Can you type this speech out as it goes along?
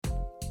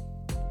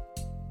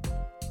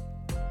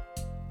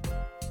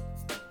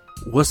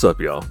What's up,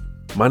 y'all?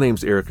 My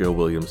name's Eric L.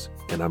 Williams,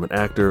 and I'm an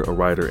actor, a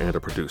writer, and a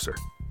producer.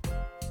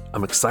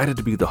 I'm excited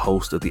to be the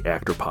host of the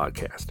Actor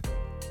Podcast.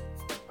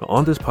 Now,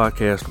 on this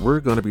podcast, we're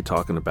going to be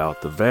talking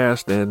about the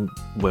vast and,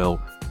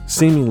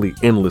 seemingly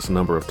endless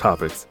number of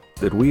topics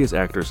that we as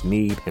actors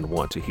need and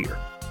want to hear.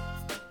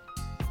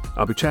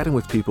 I'll be chatting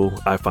with people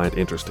I find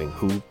interesting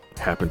who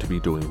happen to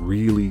be doing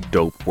really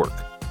dope work.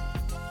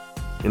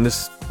 In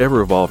this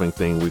ever-evolving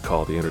thing we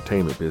call the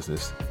entertainment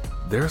business,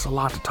 there's a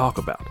lot to talk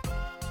about.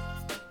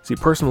 See,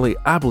 personally,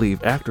 I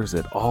believe actors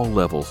at all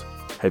levels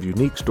have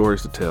unique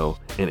stories to tell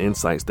and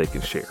insights they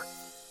can share.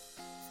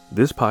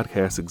 This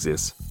podcast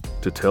exists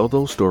to tell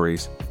those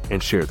stories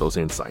and share those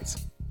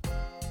insights.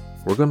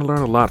 We're going to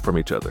learn a lot from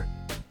each other,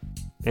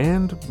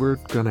 and we're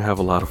going to have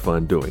a lot of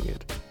fun doing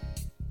it.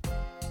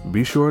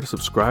 Be sure to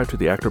subscribe to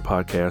the Actor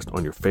Podcast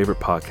on your favorite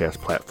podcast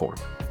platform,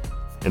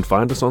 and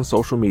find us on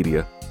social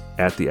media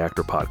at the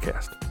Actor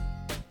Podcast.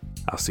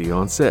 I'll see you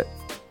on set.